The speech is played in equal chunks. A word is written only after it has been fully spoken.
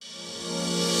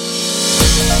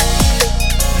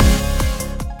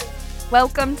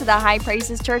Welcome to the High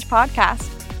Praises Church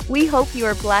podcast. We hope you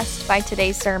are blessed by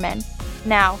today's sermon.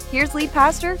 Now, here's lead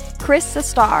pastor, Chris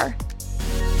Sestar.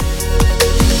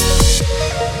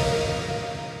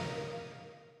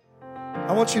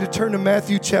 I want you to turn to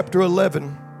Matthew chapter 11.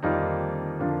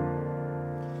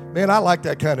 Man, I like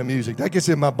that kind of music. That gets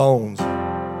in my bones.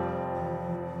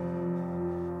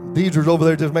 Deidre's over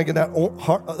there just making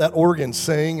that organ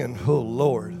sing, and oh,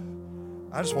 Lord,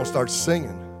 I just want to start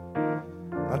singing.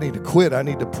 I need to quit. I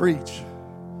need to preach.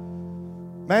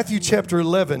 Matthew chapter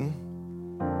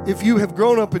 11, if you have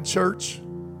grown up in church,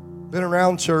 been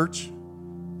around church,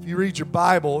 if you read your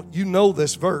Bible, you know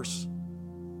this verse.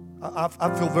 I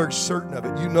feel very certain of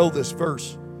it. You know this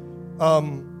verse.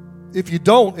 If you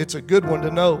don't, it's a good one to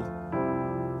know.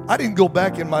 I didn't go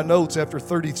back in my notes after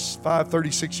 35,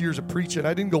 36 years of preaching.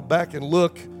 I didn't go back and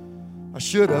look. I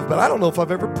should have, but I don't know if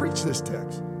I've ever preached this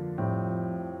text.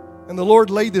 And the Lord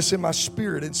laid this in my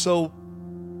spirit, and so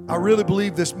I really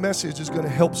believe this message is going to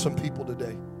help some people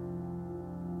today.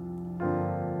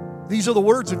 These are the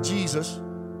words of Jesus,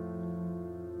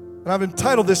 and I've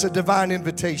entitled this A Divine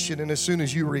Invitation, and as soon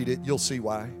as you read it, you'll see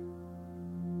why.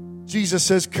 Jesus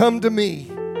says, "Come to me,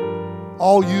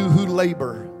 all you who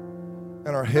labor and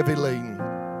are heavy laden,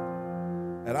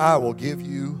 and I will give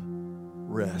you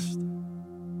rest."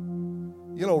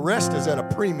 You know, rest is at a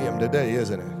premium today,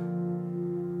 isn't it?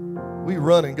 We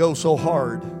run and go so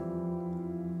hard.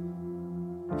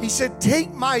 He said,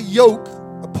 "Take my yoke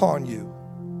upon you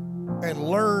and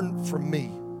learn from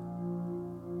me.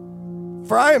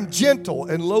 For I am gentle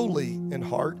and lowly in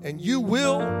heart, and you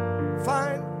will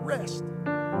find rest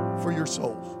for your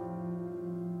souls.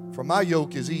 For my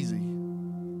yoke is easy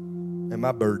and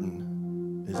my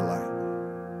burden is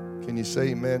light." Can you say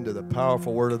amen to the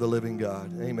powerful word of the living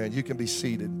God? Amen. You can be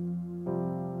seated.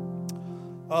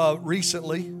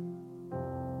 Recently,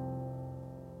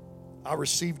 I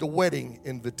received a wedding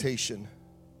invitation.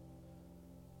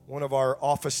 One of our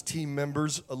office team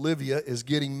members, Olivia, is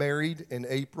getting married in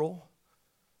April.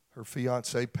 Her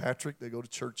fiance, Patrick, they go to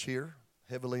church here,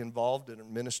 heavily involved in her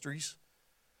ministries.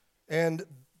 And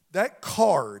that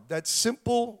card, that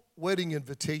simple wedding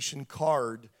invitation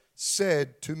card,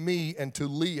 said to me and to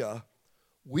Leah,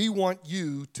 "We want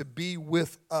you to be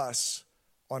with us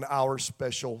on our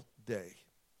special day."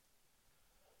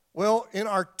 Well, in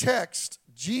our text,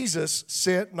 Jesus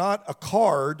sent not a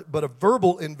card, but a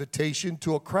verbal invitation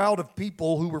to a crowd of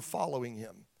people who were following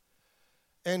him.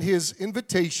 And his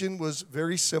invitation was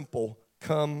very simple: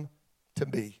 come to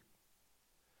me.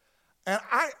 And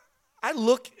I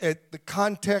look at the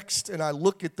context and I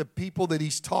look at the people that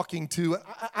he's talking to.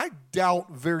 I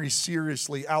doubt very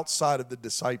seriously, outside of the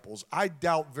disciples, I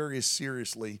doubt very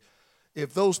seriously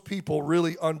if those people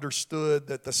really understood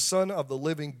that the Son of the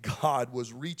living God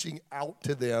was reaching out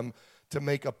to them to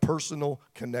make a personal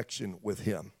connection with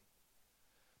him.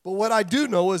 But what I do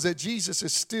know is that Jesus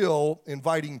is still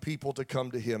inviting people to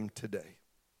come to him today.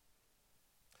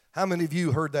 How many of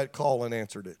you heard that call and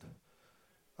answered it?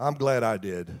 I'm glad I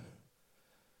did.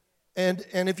 And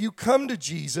if you come to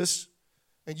Jesus,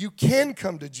 and you can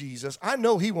come to Jesus, I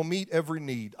know he will meet every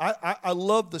need. I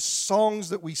love the songs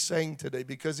that we sang today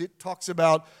because it talks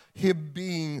about him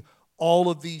being all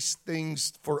of these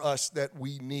things for us that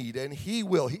we need. And he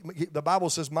will. The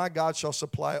Bible says, "My God shall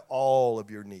supply all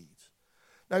of your needs."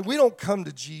 Now, we don't come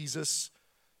to Jesus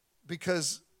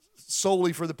because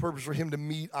solely for the purpose for him to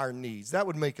meet our needs. That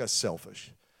would make us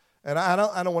selfish. And I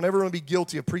don't want everyone to be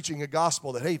guilty of preaching a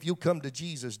gospel that, hey, if you come to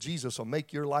Jesus, Jesus will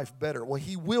make your life better. Well,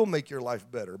 he will make your life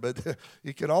better, but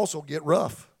it can also get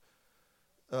rough.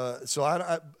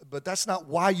 But that's not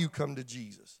why you come to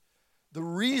Jesus. The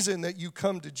reason that you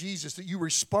come to Jesus, that you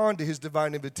respond to his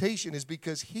divine invitation, is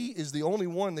because he is the only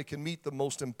one that can meet the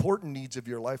most important needs of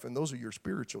your life, and those are your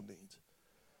spiritual needs.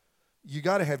 You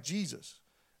got to have Jesus.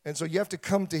 And so you have to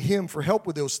come to him for help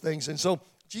with those things. And so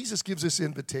Jesus gives this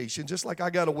invitation, just like I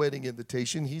got a wedding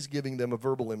invitation. He's giving them a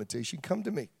verbal invitation. Come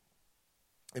to me.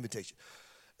 Invitation.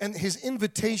 And his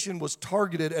invitation was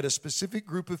targeted at a specific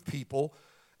group of people.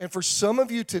 And for some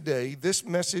of you today, this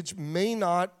message may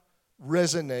not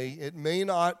resonate. It may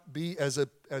not be as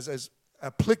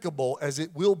applicable as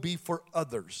it will be for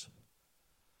others.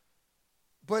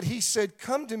 But he said,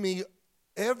 "Come to me,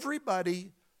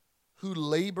 everybody who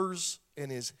labors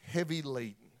and is heavy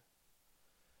laden."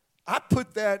 I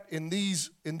put that in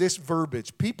this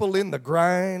verbiage: people in the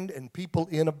grind and people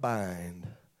in a bind.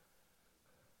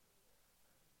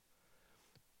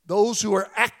 Those who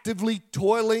are actively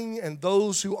toiling and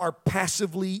those who are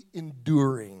passively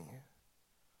enduring.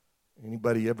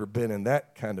 Anybody ever been in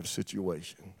that kind of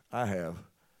situation? I have.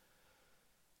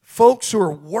 Folks who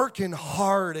are working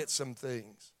hard at some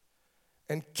things.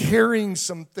 and carrying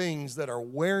some things that are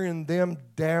wearing them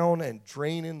down and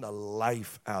draining the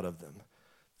life out of them.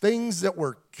 Things that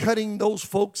were cutting those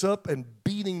folks up and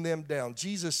beating them down.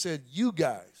 Jesus said, you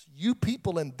guys, you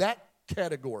people in that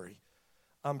category,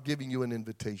 I'm giving you an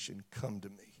invitation. Come to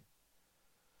me.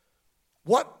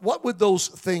 What would those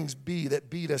things be that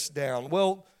beat us down?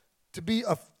 Well, to be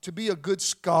a good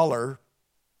scholar,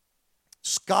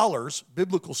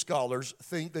 biblical scholars,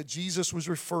 think that Jesus was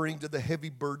referring to the heavy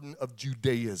burden of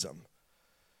Judaism.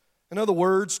 In other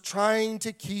words, trying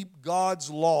to keep God's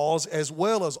laws as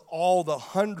well as all the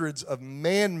hundreds of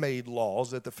man-made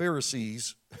laws that the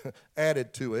Pharisees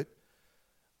added to it,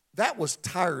 that was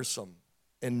tiresome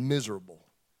and miserable.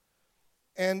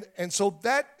 And so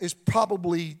that is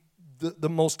probably the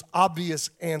most obvious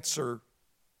answer.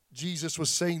 Jesus was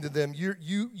saying to them,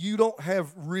 you don't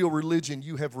have real religion,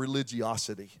 you have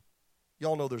religiosity.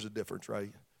 Y'all know there's a difference,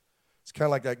 right? It's kind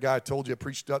of like that guy I told you I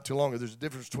preached not too long ago. There's a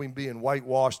difference between being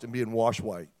whitewashed and being wash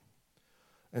white.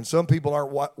 And some people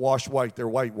aren't wash white, they're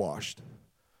whitewashed.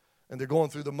 And they're going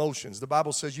through the motions. The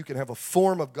Bible says you can have a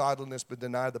form of godliness but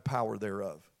deny the power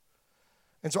thereof.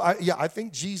 And so I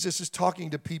think Jesus is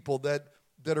talking to people that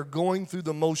are going through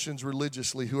the motions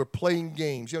religiously, who are playing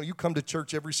games. You know, you come to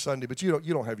church every Sunday, but you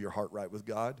don't have your heart right with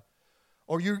God.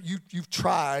 Or you've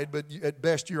tried, but at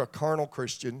best you're a carnal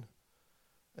Christian.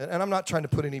 And I'm not trying to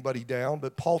put anybody down,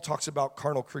 but Paul talks about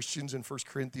carnal Christians in 1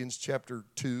 Corinthians chapter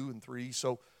 2 and 3.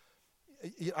 So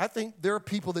I think there are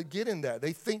people that get in that.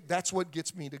 They think that's what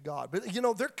gets me to God. But, you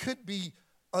know, there could be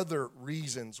other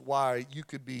reasons why you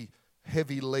could be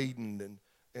heavy laden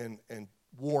and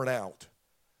worn out.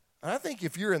 And I think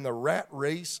if you're in the rat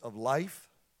race of life,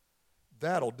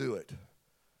 that'll do it.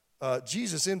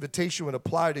 Jesus' invitation would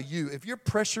apply to you. If you're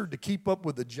pressured to keep up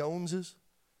with the Joneses,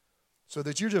 so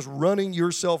that you're just running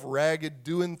yourself ragged,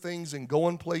 doing things and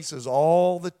going places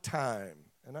all the time.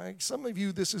 And some of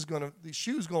you, the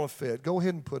shoe's going to fit. Go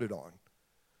ahead and put it on.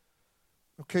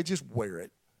 Okay, just wear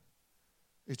it.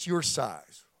 It's your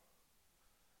size.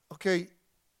 Okay,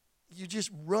 you're just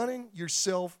running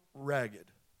yourself ragged.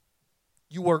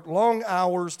 You work long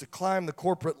hours to climb the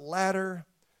corporate ladder.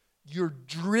 You're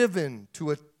driven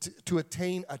to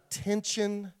attain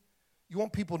attention. You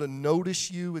want people to notice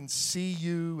you and see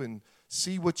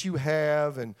see what you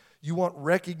have, and you want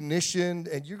recognition,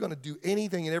 and you're going to do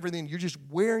anything and everything. You're just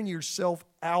wearing yourself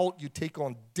out. You take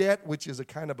on debt, which is a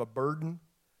kind of a burden.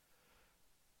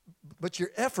 But your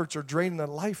efforts are draining the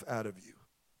life out of you.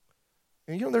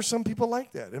 And you know, there's some people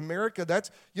like that. In America,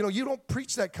 you don't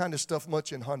preach that kind of stuff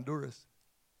much in Honduras,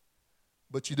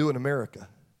 but you do in America.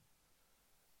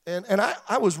 And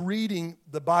I was reading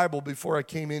the Bible before I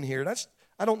came in here, and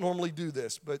I don't normally do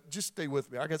this, but just stay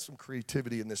with me. I got some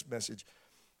creativity in this message.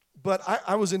 But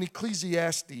I was in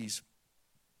Ecclesiastes,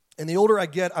 and the older I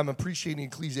get, I'm appreciating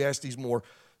Ecclesiastes more.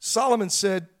 Solomon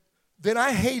said, then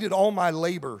I hated all my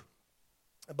labor.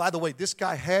 And by the way, this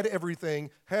guy had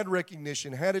everything, had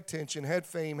recognition, had attention, had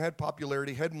fame, had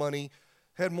popularity, had money,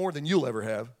 had more than you'll ever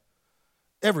have.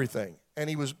 Everything. And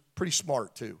he was pretty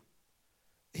smart too.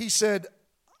 He said,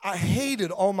 I hated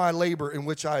all my labor in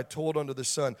which I had toiled under the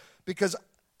sun, because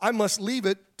I must leave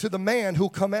it to the man who'll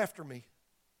come after me.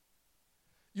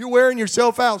 You're wearing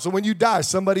yourself out, so when you die,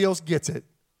 somebody else gets it.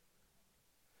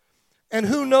 And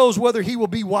who knows whether he will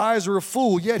be wise or a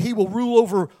fool, yet he will rule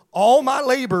over all my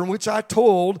labor in which I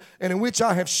toiled and in which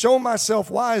I have shown myself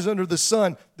wise under the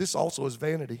sun. This also is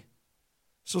vanity.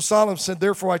 So Solomon said,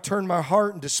 therefore I turned my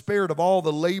heart and despaired of all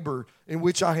the labor in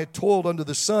which I had toiled under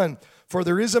the sun. For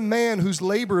there is a man whose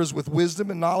labor is with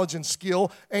wisdom and knowledge and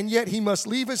skill, and yet he must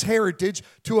leave his heritage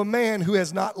to a man who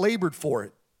has not labored for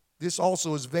it. This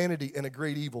also is vanity and a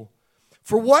great evil.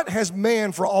 For what has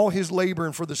man for all his labor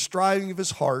and for the striving of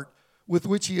his heart with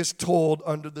which he has toiled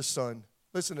under the sun?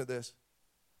 Listen to this.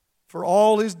 For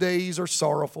all his days are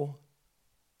sorrowful,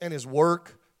 and his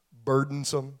work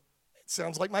burdensome. It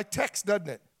sounds like my text, doesn't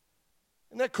it?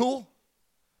 Isn't that cool?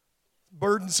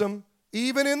 Burdensome.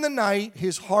 Even in the night,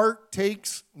 his heart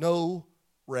takes no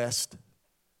rest.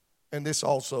 And this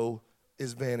also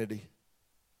is vanity.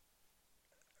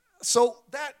 So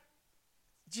that,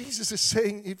 Jesus is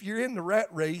saying, if you're in the rat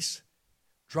race,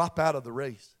 drop out of the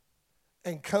race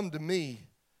and come to me,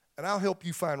 and I'll help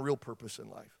you find real purpose in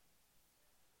life.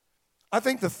 I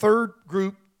think the third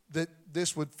group that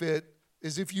this would fit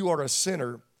is if you are a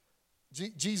sinner.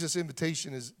 Jesus'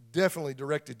 invitation is definitely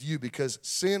directed to you, because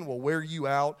sin will wear you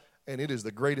out, and it is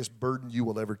the greatest burden you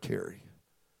will ever carry.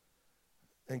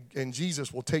 And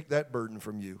Jesus will take that burden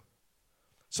from you.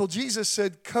 So Jesus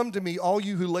said, come to me, all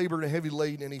you who labor and are heavy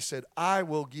laden, and he said, I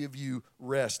will give you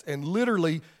rest. And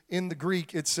literally in the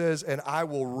Greek it says, and I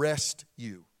will rest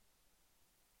you.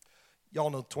 Y'all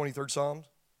know the 23rd Psalms?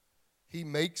 He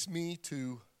makes me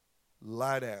to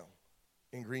lie down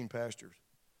in green pastures.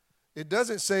 It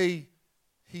doesn't say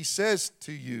he says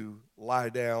to you, lie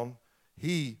down.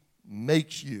 He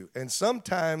makes you. And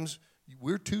sometimes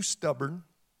we're too stubborn.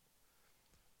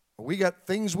 We got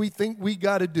things we think we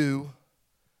got to do,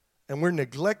 and we're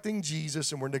neglecting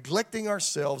Jesus, and we're neglecting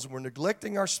ourselves, and we're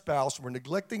neglecting our spouse, and we're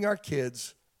neglecting our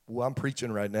kids. Well, I'm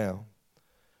preaching right now.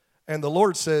 And the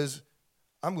Lord says,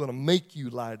 I'm going to make you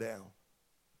lie down.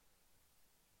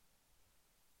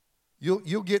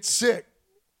 You'll get sick,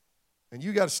 and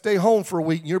you got to stay home for a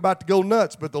week, and you're about to go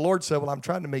nuts. But the Lord said, well, I'm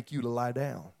trying to make you to lie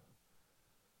down.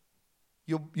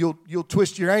 You'll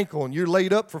twist your ankle, and you're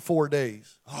laid up for 4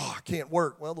 days. Oh, I can't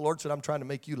work. Well, the Lord said, I'm trying to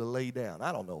make you to lay down.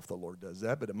 I don't know if the Lord does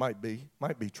that, but it might be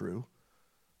true.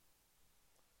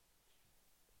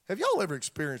 Have y'all ever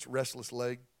experienced restless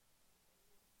leg?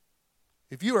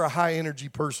 If you are a high-energy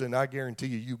person, I guarantee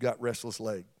you've got restless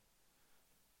leg.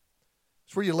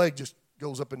 It's where your leg just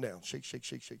goes up and down. Shake, shake,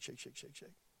 shake, shake, shake, shake, shake, shake.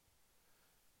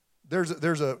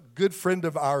 There's a good friend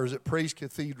of ours at Praise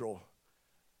Cathedral,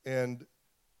 and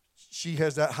she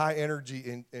has that high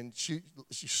energy, and she's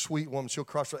a sweet woman. She'll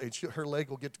cross, and her leg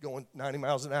will get to going 90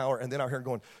 miles an hour, and then I hear her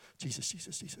going, Jesus,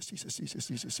 Jesus, Jesus, Jesus, Jesus,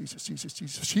 Jesus, Jesus, Jesus,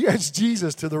 Jesus. She adds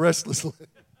Jesus to the restless leg.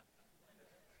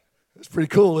 That's pretty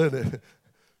cool, isn't it?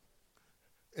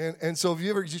 And so if you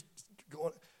ever just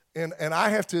go, and I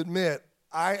have to admit,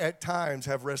 I at times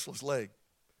have restless leg.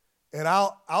 And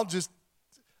I'll just,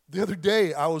 the other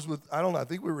day I was with, I don't know, I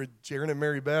think we were with Jaron and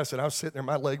Mary Beth, and I was sitting there,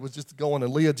 my leg was just going,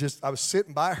 and Leah I was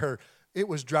sitting by her. It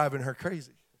was driving her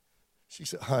crazy. She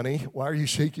said, honey, why are you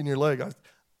shaking your leg?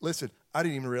 Listen, I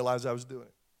didn't even realize I was doing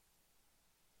it.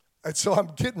 And so I'm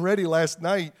getting ready last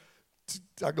night.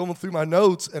 I'm going through my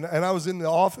notes, and I was in the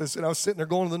office, and I was sitting there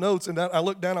going to the notes, and I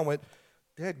looked down, I went,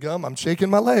 dadgum, I'm shaking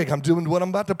my leg. I'm doing what I'm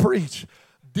about to preach.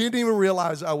 Didn't even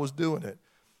realize I was doing it.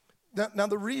 Now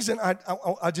the reason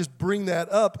I just bring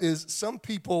that up is some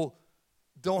people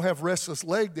don't have restless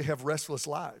leg, they have restless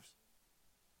lives.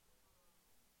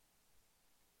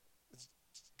 It's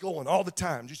going all the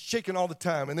time, just shaking all the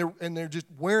time, and they're just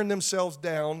wearing themselves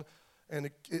down, and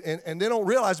they don't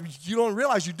realize, you don't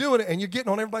realize you're doing it, and you're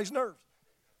getting on everybody's nerves.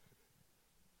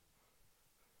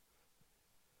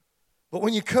 But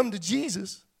when you come to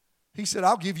Jesus, he said,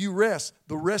 I'll give you rest.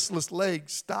 The restless leg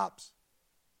stops.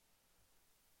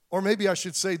 Or maybe I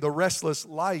should say the restless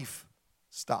life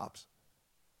stops.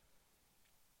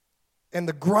 And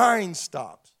the grind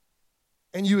stops.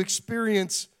 And you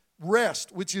experience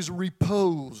rest, which is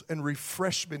repose and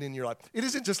refreshment in your life. It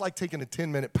isn't just like taking a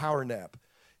 10-minute power nap.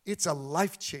 It's a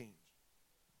life change.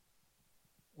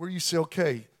 Where you say,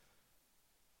 okay,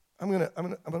 I'm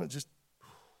gonna just.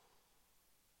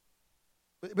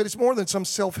 But it's more than some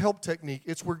self-help technique.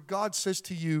 It's where God says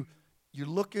to you, you're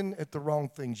looking at the wrong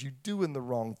things. You're doing the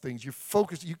wrong things. You're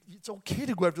focused. It's okay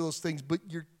to go after those things, but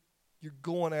you're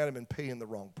going at them and paying the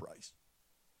wrong price.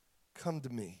 Come to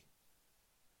me.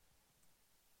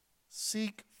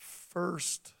 Seek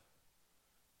first,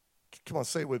 come on,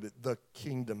 say it with me, the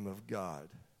kingdom of God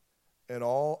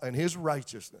and his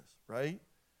righteousness, right?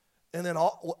 And then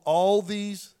all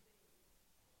these,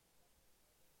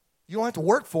 you don't have to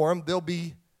work for them. They'll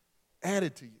be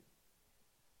added to you.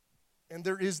 And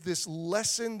there is this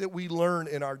lesson that we learn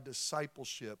in our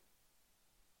discipleship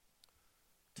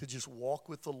to just walk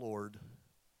with the Lord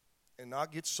and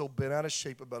not get so bent out of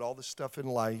shape about all the stuff in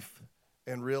life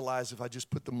and realize if I just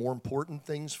put the more important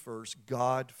things first,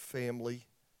 God, family,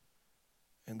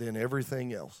 and then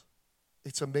everything else,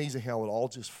 it's amazing how it all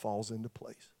just falls into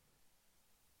place.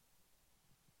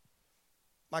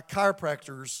 My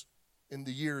chiropractors in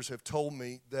the years have told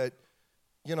me that,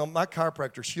 my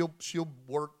chiropractor, she'll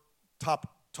work top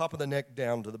of the neck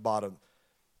down to the bottom.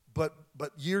 But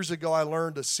years ago I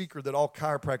learned a secret that all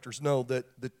chiropractors know, that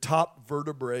the top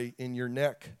vertebrae in your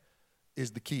neck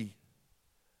is the key.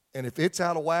 And if it's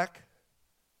out of whack,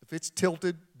 if it's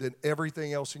tilted, then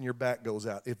everything else in your back goes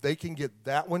out. If they can get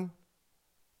that one,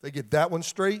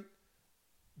 straight,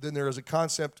 then there is a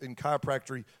concept in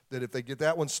chiropractic that if they get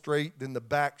that one straight, then the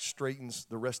back straightens,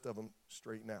 the rest of them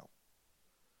straighten out.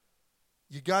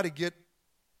 You got to get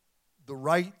the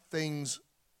right things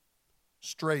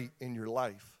straight in your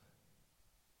life.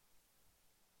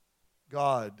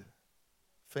 God,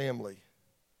 family,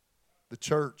 the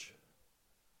church.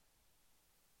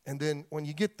 And then when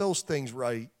you get those things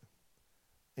right,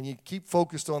 and you keep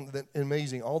focused on that,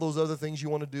 amazing, all those other things you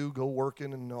want to do, go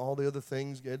working and all the other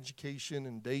things, education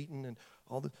and dating and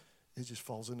it just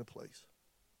falls into place.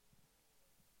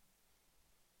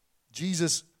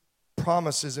 Jesus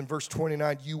promises in verse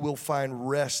 29, you will find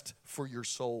rest for your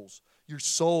souls. Your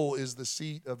soul is the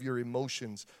seat of your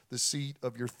emotions, the seat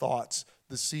of your thoughts,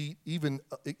 the seat, even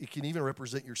it can even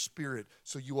represent your spirit,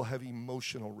 so you will have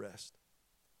emotional rest,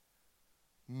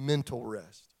 mental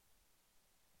rest.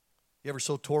 You ever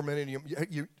so tormented,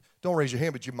 you don't raise your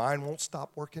hand, but your mind won't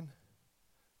stop working?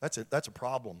 That's a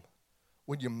problem.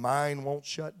 When your mind won't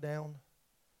shut down,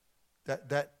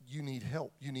 that you need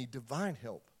help. You need divine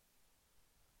help.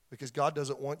 Because God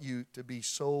doesn't want you to be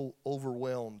so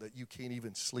overwhelmed that you can't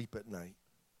even sleep at night.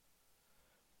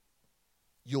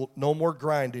 No more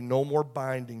grinding, no more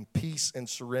binding. Peace and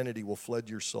serenity will flood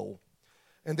your soul.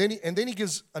 And then he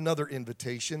gives another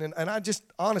invitation. And I just,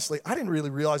 honestly, I didn't really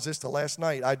realize this till last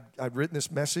night. I'd written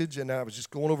this message, and I was just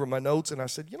going over my notes, and I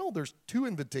said, there's two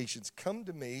invitations. Come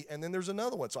to me, and then there's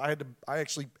another one. So I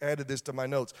actually added this to my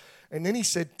notes. And then he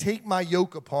said, take my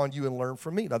yoke upon you and learn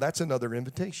from me. Now, that's another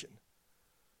invitation.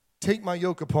 Take my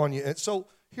yoke upon you. And so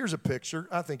here's a picture.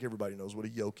 I think everybody knows what a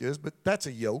yoke is, but that's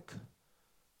a yoke,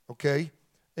 okay?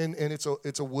 And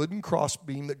it's a wooden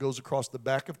crossbeam that goes across the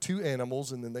back of two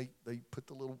animals, and then they put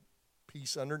the little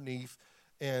piece underneath,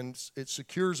 and it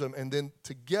secures them. And then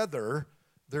together,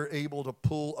 they're able to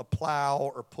pull a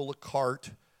plow or pull a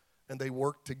cart, and they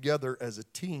work together as a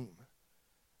team.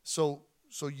 So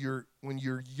when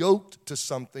you're yoked to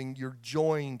something, you're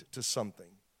joined to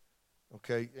something,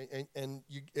 okay? And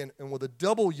with a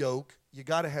double yoke, you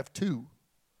got to have two.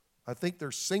 I think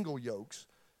there's single yokes.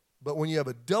 But when you have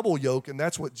a double yoke, and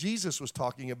that's what Jesus was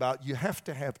talking about, you have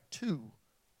to have two.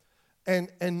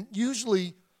 And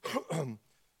usually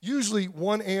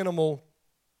one animal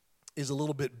is a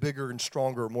little bit bigger and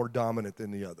stronger or more dominant than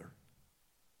the other.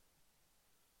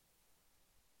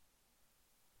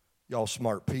 Y'all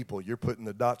smart people, you're putting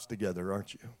the dots together,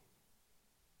 aren't you?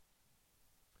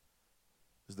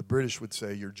 As the British would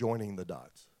say, you're joining the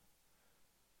dots.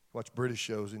 Watch British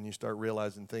shows and you start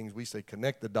realizing things. We say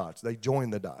connect the dots. They join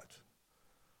the dots.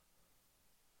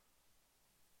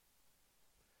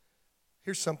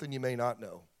 Here's something you may not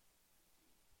know.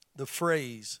 The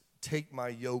phrase, take my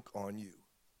yoke on you,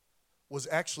 was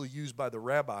actually used by the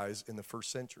rabbis in the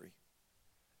first century.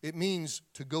 It means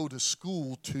to go to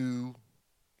school to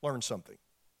learn something.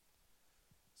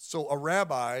 So a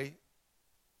rabbi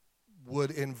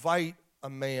would invite a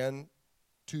man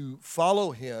to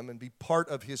follow him and be part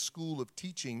of his school of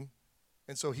teaching.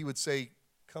 And so he would say,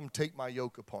 come take my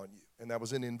yoke upon you. And that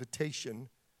was an invitation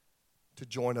to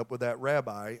join up with that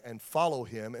rabbi and follow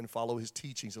him and follow his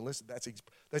teachings. And listen, that's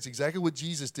exactly what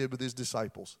Jesus did with his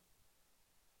disciples.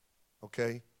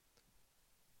 Okay?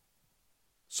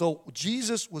 So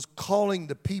Jesus was calling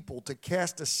the people to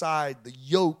cast aside the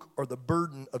yoke or the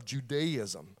burden of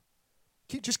Judaism.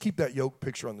 Just keep that yoke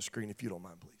picture on the screen if you don't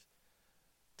mind, please.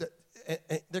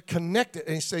 And they're connected.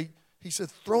 And he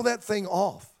said, throw that thing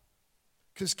off.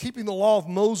 Because keeping the law of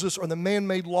Moses or the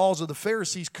man-made laws of the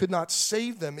Pharisees could not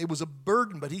save them. It was a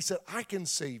burden. But he said, I can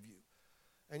save you.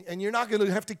 And you're not going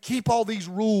to have to keep all these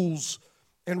rules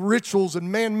and rituals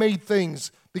and man-made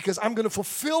things, because I'm going to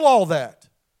fulfill all that.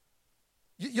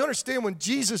 You understand, when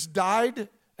Jesus died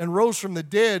and rose from the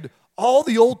dead, all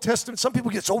the Old Testament, some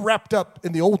people get so wrapped up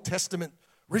in the Old Testament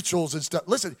rituals and stuff.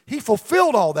 Listen, he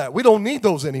fulfilled all that. We don't need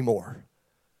those anymore.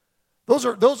 Those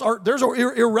are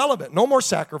irrelevant. No more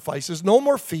sacrifices, no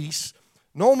more feasts,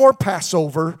 no more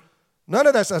Passover. None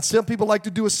of that stuff. Some people like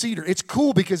to do a Seder. It's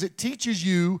cool because it teaches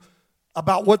you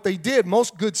about what they did.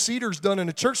 Most good Seders done in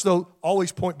a church, though,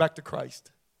 always point back to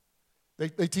Christ.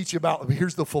 They teach you about,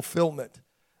 here's the fulfillment.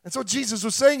 And so what Jesus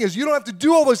was saying is, you don't have to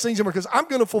do all those things anymore because I'm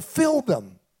going to fulfill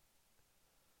them.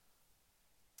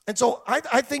 And so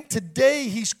I think today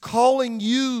he's calling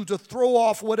you to throw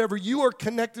off whatever you are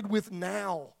connected with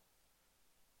now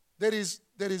that is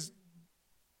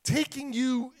taking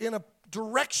you in a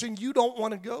direction you don't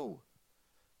want to go,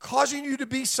 causing you to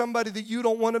be somebody that you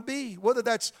don't want to be, whether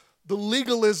that's the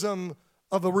legalism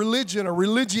of a religion or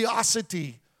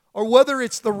religiosity, or whether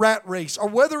it's the rat race, or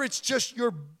whether it's just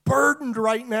you're burdened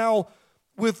right now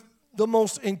with the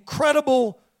most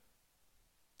incredible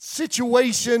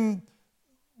situation,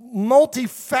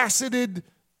 multifaceted.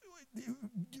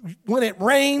 When it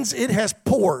rains, it has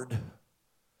poured.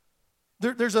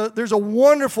 There's a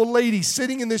wonderful lady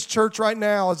sitting in this church right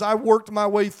now as I worked my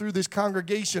way through this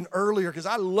congregation earlier, because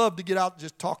I love to get out and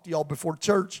just talk to y'all before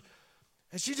church.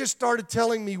 And she just started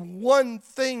telling me one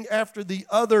thing after the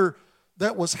other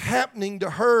that was happening to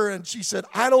her. And she said,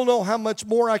 I don't know how much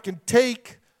more I can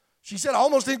take. She said, I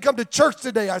almost didn't come to church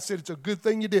today. I said, it's a good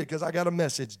thing you did, because I got a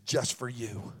message just for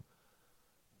you.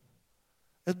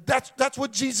 And that's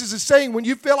what Jesus is saying. When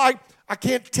you feel like I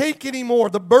can't take anymore,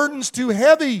 the burden's too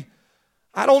heavy,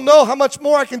 I don't know how much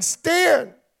more I can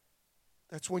stand,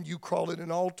 that's when you crawl in an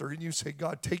altar and you say,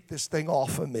 God, take this thing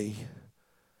off of me.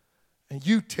 And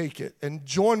you take it and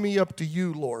join me up to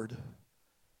you, Lord.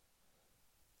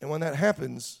 And when that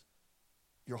happens,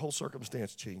 your whole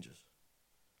circumstance changes.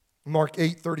 Mark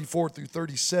 8:34 through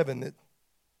 37.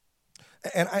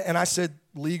 And I said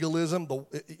legalism,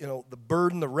 the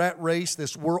burden, the rat race,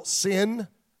 this world, sin.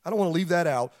 I don't want to leave that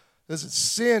out. This is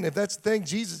sin. If that's the thing,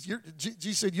 Jesus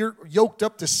said you're yoked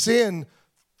up to sin.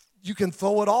 You can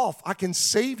throw it off. I can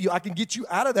save you. I can get you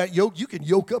out of that yoke. You can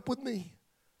yoke up with me.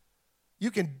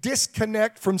 You can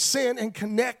disconnect from sin and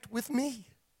connect with me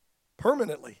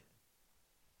permanently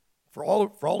for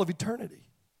all of eternity.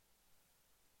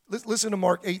 Listen to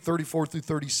Mark 8:34 through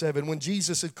 37. When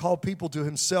Jesus had called people to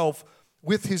himself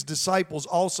with his disciples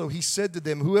also, he said to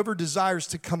them, whoever desires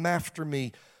to come after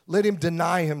me, let him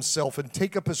deny himself and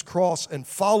take up his cross and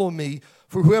follow me.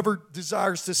 For whoever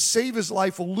desires to save his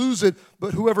life will lose it,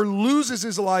 but whoever loses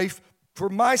his life for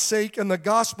my sake and the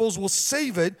gospel's will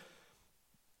save it.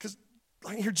 Because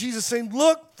I hear Jesus saying,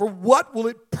 look, for what will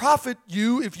it profit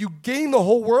you if you gain the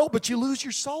whole world but you lose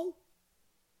your soul?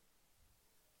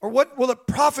 Or what will it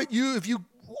profit you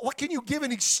what can you give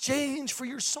in exchange for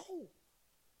your soul?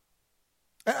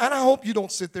 And I hope you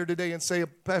don't sit there today and say,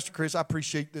 Pastor Chris, I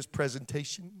appreciate this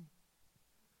presentation,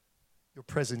 your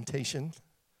presentation,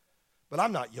 but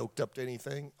I'm not yoked up to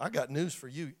anything. I got news for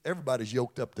you. Everybody's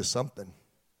yoked up to something.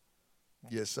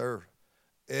 Yes, sir.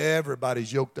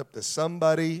 Everybody's yoked up to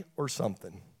somebody or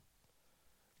something.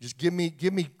 Just give me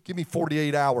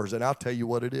 48 hours and I'll tell you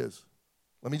what it is.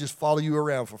 Let me just follow you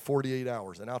around for 48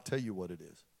 hours and I'll tell you what it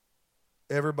is.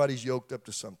 Everybody's yoked up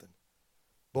to something.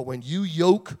 But when you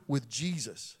yoke with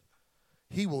Jesus,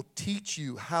 he will teach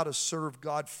you how to serve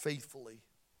God faithfully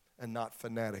and not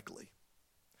fanatically.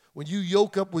 When you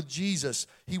yoke up with Jesus,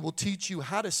 he will teach you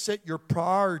how to set your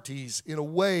priorities in a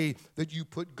way that you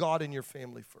put God and your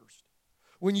family first.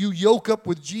 When you yoke up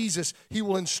with Jesus, he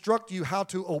will instruct you how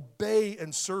to obey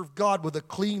and serve God with a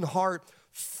clean heart,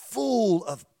 full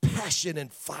of passion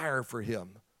and fire for him.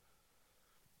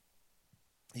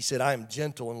 He said, I am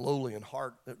gentle and lowly in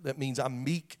heart. That means I'm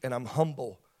meek and I'm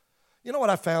humble. You know what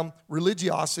I found?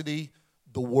 Religiosity,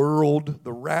 the world,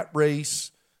 the rat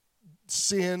race,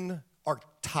 sin are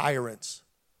tyrants.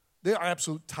 They are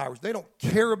absolute tyrants. They don't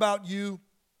care about you,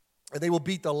 and they will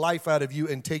beat the life out of you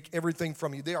and take everything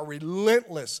from you. They are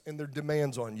relentless in their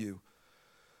demands on you.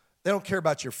 They don't care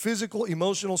about your physical,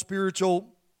 emotional, spiritual,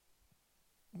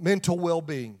 mental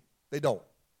well-being. They don't.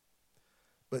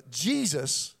 But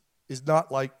Jesus is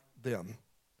not like them.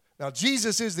 Now,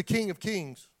 Jesus is the King of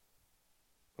Kings,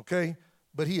 okay?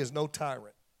 But he is no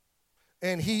tyrant.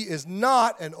 And he is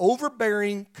not an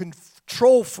overbearing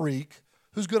control freak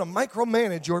who's going to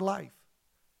micromanage your life.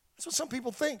 That's what some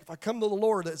people think. If I come to the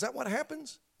Lord, is that what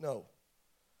happens? No.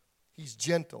 He's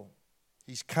gentle.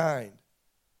 He's kind.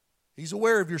 He's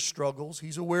aware of your struggles.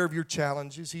 He's aware of your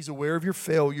challenges. He's aware of your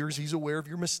failures. He's aware of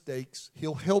your mistakes.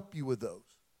 He'll help you with those.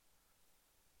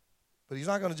 But he's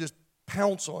not going to just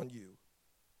pounce on you.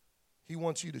 He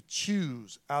wants you to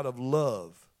choose out of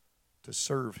love to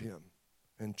serve him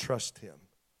and trust him.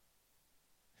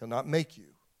 He'll not make you.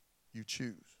 You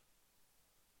choose.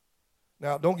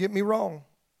 Now, don't get me wrong.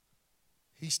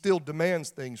 He still demands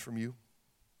things from you.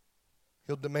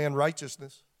 He'll demand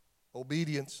righteousness,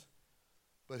 obedience,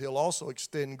 but he'll also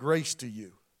extend grace to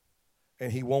you.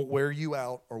 And he won't wear you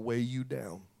out or weigh you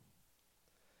down.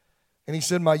 And he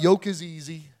said, my yoke is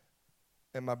easy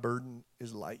and my burden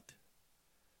is light.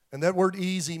 And that word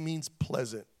easy means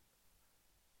pleasant.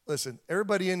 Listen,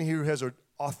 everybody in here who has an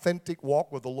authentic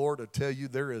walk with the Lord will tell you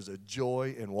there is a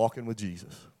joy in walking with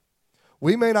Jesus.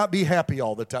 We may not be happy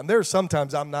all the time. There are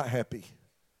sometimes I'm not happy.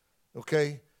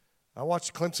 Okay? I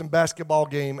watched the Clemson basketball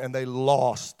game and they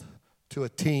lost to a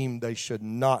team they should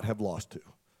not have lost to.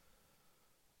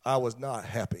 I was not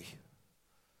happy.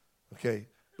 Okay?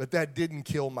 But that didn't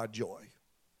kill my joy.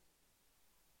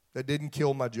 That didn't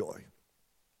kill my joy.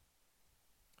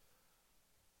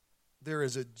 There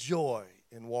is a joy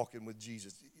in walking with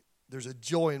Jesus. There's a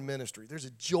joy in ministry. There's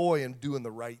a joy in doing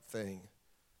the right thing.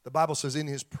 The Bible says in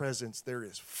his presence there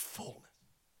is fullness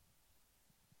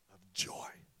of joy.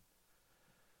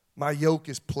 My yoke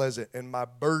is pleasant and my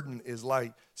burden is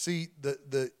light. See,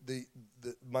 the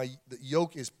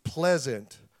yoke is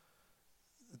pleasant.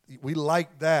 We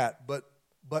like that, but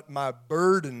my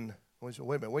burden. Wait a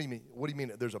minute, what do you mean? What do you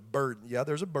mean there's a burden? Yeah,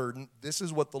 there's a burden. This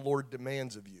is what the Lord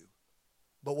demands of you.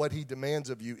 But what he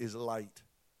demands of you is light.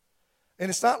 And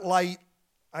it's not light,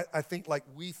 I think, like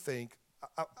we think.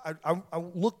 I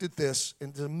looked at this, and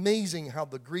it's amazing how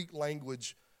the Greek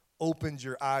language opened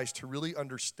your eyes to really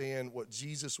understand what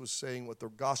Jesus was saying, what the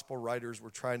gospel writers were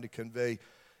trying to convey.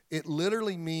 It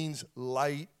literally means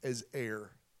light as air.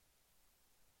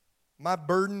 My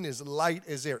burden is light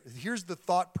as air. Here's the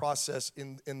thought process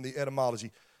in the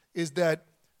etymology, is that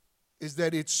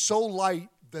it's so light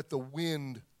that the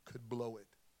wind could blow it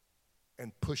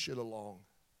and push it along.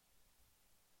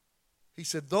 He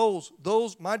said,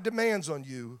 those my demands on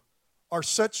you are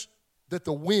such that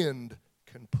the wind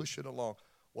can push it along.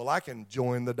 Well, I can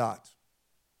join the dots.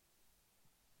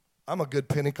 I'm a good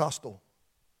Pentecostal,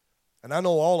 and I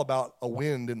know all about a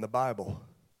wind in the Bible,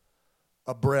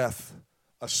 a breath,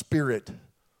 a spirit,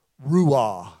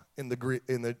 ruah in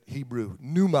the Hebrew,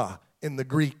 pneuma in the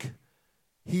Greek.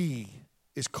 He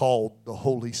is called the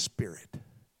Holy Spirit,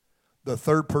 the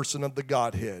third person of the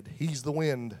Godhead. He's the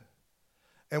wind.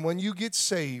 And when you get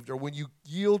saved or when you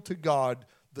yield to God,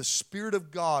 the Spirit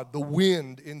of God, the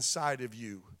wind inside of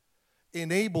you,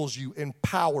 enables you,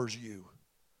 empowers you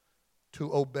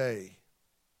to obey,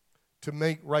 to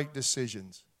make right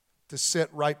decisions, to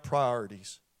set right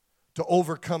priorities, to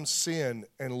overcome sin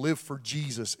and live for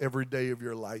Jesus every day of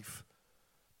your life,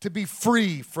 to be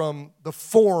free from the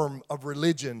form of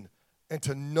religion and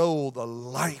to know the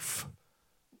life.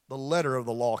 The letter of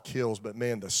the law kills, but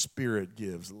man, the Spirit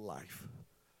gives life.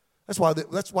 That's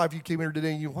why if you came here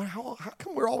today and you, how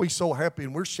come we're always so happy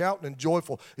and we're shouting and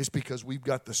joyful? It's because we've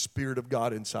got the Spirit of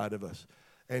God inside of us.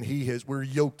 And we're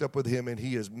yoked up with Him, and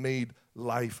He has made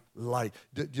life light.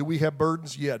 Do we have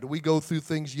burdens? Yeah. Do we go through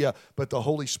things? Yeah. But the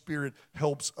Holy Spirit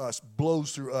helps us,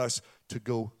 blows through us to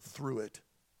go through it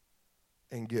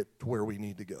and get to where we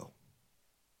need to go.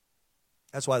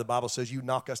 That's why the Bible says you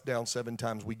knock us down 7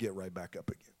 times, we get right back up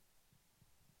again.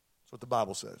 That's what the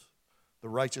Bible says. The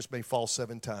righteous may fall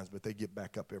 7 times, but they get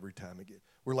back up every time again.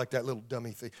 We're like that little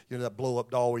dummy thing, that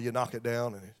blow-up doll where you knock it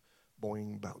down and it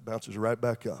boing, bounces right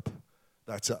back up.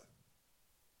 That's up.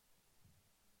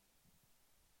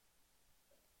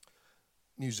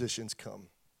 Musicians come.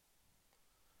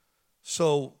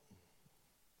 So,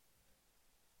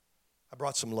 I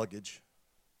brought some luggage.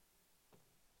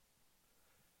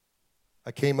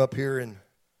 I came up here and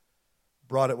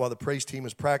brought it while the praise team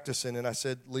was practicing, and I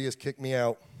said, Leah's kicked me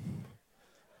out.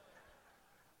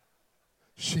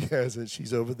 She hasn't.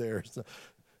 She's over there. So.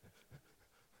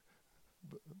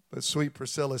 But sweet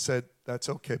Priscilla said, that's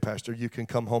okay, Pastor. You can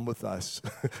come home with us.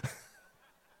 I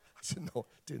said, no,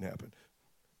 it didn't happen.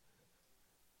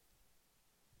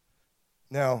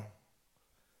 Now,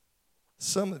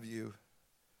 some of you,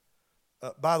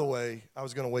 by the way, I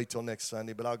was going to wait till next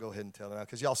Sunday, but I'll go ahead and tell it now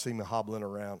because y'all see me hobbling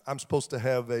around. I'm supposed to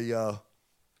have a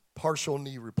partial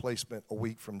knee replacement a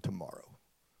week from tomorrow.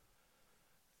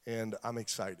 And I'm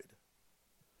excited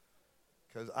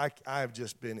because I have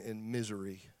just been in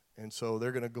misery. And so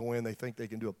they're going to go in. They think they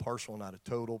can do a partial, not a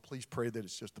total. Please pray that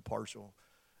it's just a partial.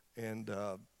 And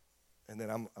then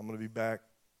I'm going to be back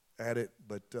at it,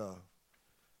 but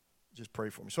just pray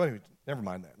for me. So anyway, never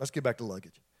mind that. Let's get back to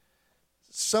luggage.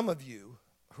 Some of you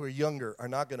who are younger are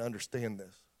not going to understand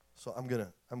this. So I'm going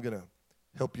to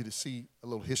help you to see a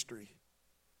little history.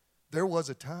 There was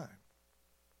a time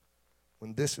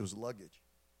when this was luggage.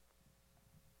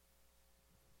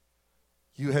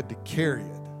 You had to carry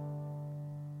it.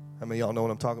 How many of y'all know what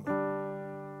I'm talking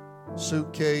about?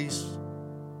 Suitcase.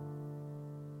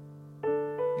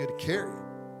 You had to carry it.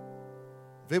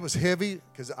 If it was heavy,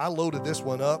 because I loaded this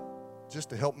one up just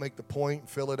to help make the point and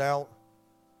fill it out.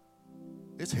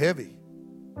 It's heavy.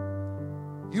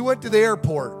 You went to the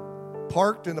airport,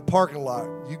 parked in the parking lot.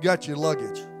 You got your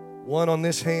luggage. One on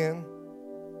this hand,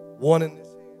 one in this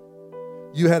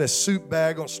hand. You had a suit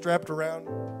bag strapped around.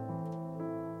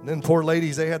 And then poor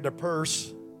ladies, they had their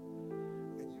purse.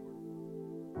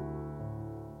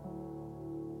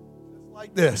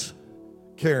 Like this,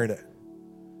 carrying it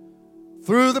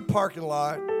through the parking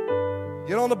lot,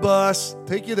 get on the bus,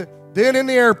 take you then in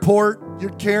the airport, you're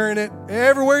carrying it.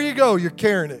 Everywhere you go, you're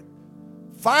carrying it.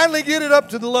 Finally get it up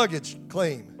to the luggage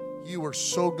claim. You were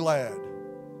so glad.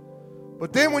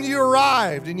 But then when you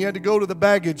arrived and you had to go to the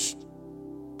baggage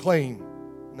claim,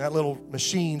 and that little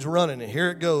machine's running, and here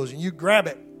it goes, and you grab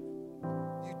it.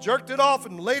 You jerked it off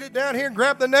and laid it down here and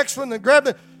grabbed the next one and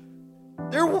grabbed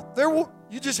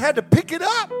you just had to pick it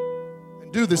up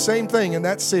and do the same thing in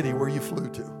that city where you flew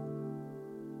to.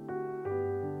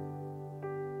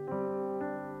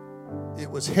 It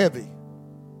was heavy.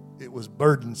 It was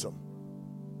burdensome.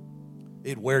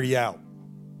 It'd wear you out.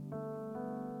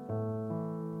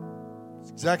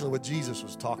 It's exactly what Jesus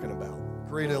was talking about.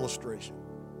 Great illustration.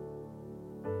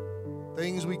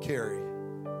 Things we carry.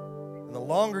 And the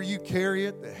longer you carry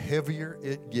it, the heavier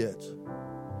it gets.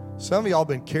 Some of y'all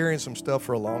been carrying some stuff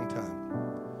for a long time.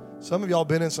 Some of y'all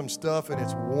been in some stuff and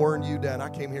it's worn you down. I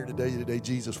came here today,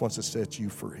 Jesus wants to set you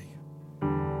free.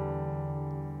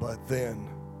 But then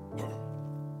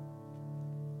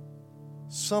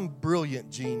some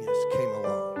brilliant genius came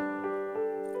along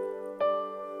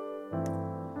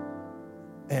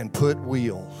and put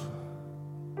wheels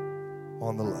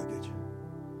on the luggage.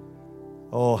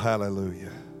 Oh,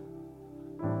 hallelujah.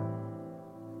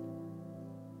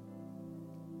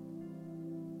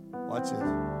 Watch this.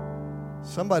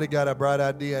 Somebody got a bright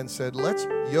idea and said, let's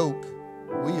yoke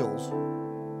wheels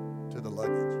to the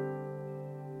luggage.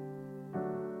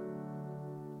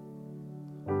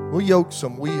 We'll yoke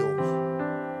some wheels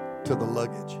to the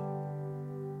luggage.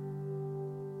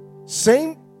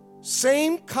 Same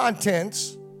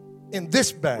contents in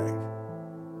this bag.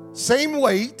 Same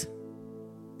weight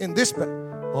in this bag.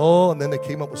 Oh, and then they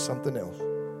came up with something else.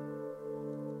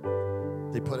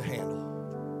 They put a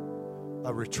handle,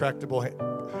 a retractable handle.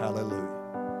 Hallelujah.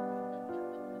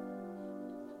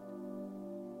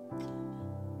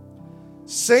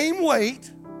 Same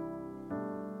weight,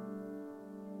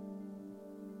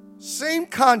 same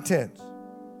content.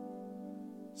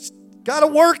 Got to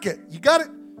work it. You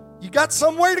got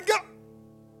somewhere to go.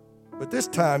 But this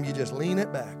time you just lean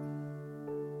it back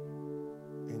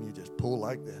and you just pull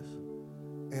like this.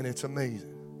 And it's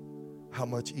amazing how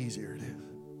much easier it is.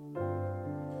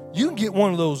 You can get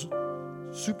one of those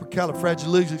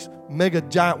supercalifragilistic mega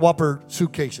giant whopper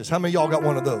suitcases. How many of y'all got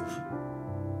one of those?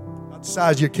 About the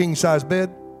size of your king size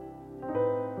bed.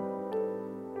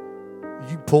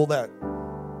 You pull that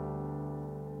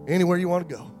anywhere you want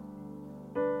to go.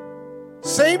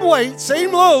 Same weight,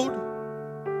 same load,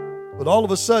 but all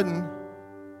of a sudden,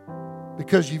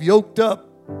 because you've yoked up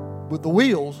with the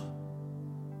wheels,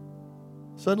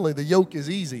 suddenly the yoke is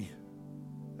easy.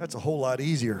 That's a whole lot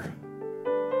easier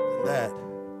than that.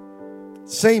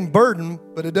 Same burden,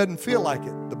 but it doesn't feel like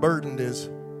it. The burden is,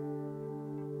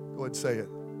 go ahead and say it,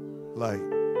 light.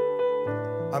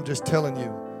 I'm just telling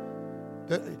you,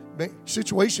 that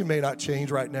situation may not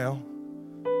change right now.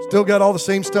 Still got all the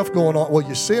same stuff going on. Well,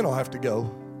 your sin will have to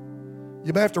go.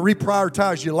 You may have to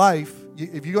reprioritize your life.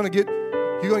 If you're going to get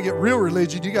real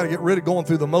religion, you got to get rid of going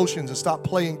through the motions and stop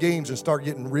playing games and start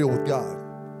getting real with God.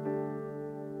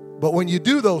 But when you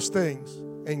do those things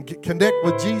and connect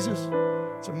with Jesus,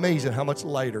 it's amazing how much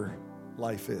lighter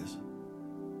life is.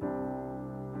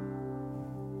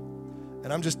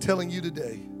 And I'm just telling you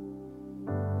today,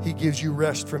 He gives you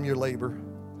rest from your labor.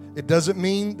 It doesn't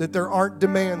mean that there aren't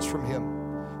demands from Him.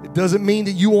 It doesn't mean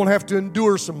that you won't have to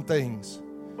endure some things.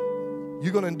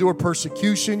 You're going to endure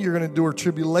persecution. You're going to endure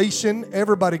tribulation.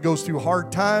 Everybody goes through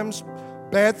hard times.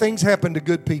 Bad things happen to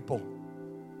good people.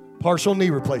 Partial knee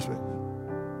replacement.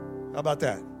 How about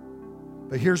that?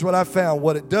 But here's what I found.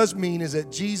 What it does mean is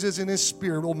that Jesus and His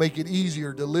Spirit will make it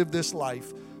easier to live this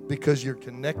life because you're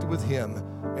connected with Him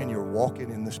and you're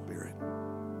walking in the Spirit.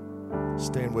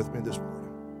 Stand with me this morning.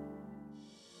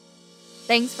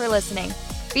 Thanks for listening.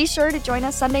 Be sure to join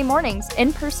us Sunday mornings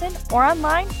in person or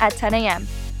online at 10 a.m.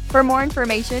 For more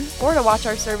information or to watch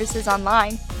our services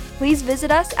online, please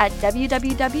visit us at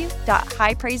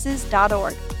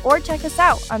www.highpraises.org or check us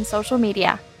out on social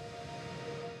media.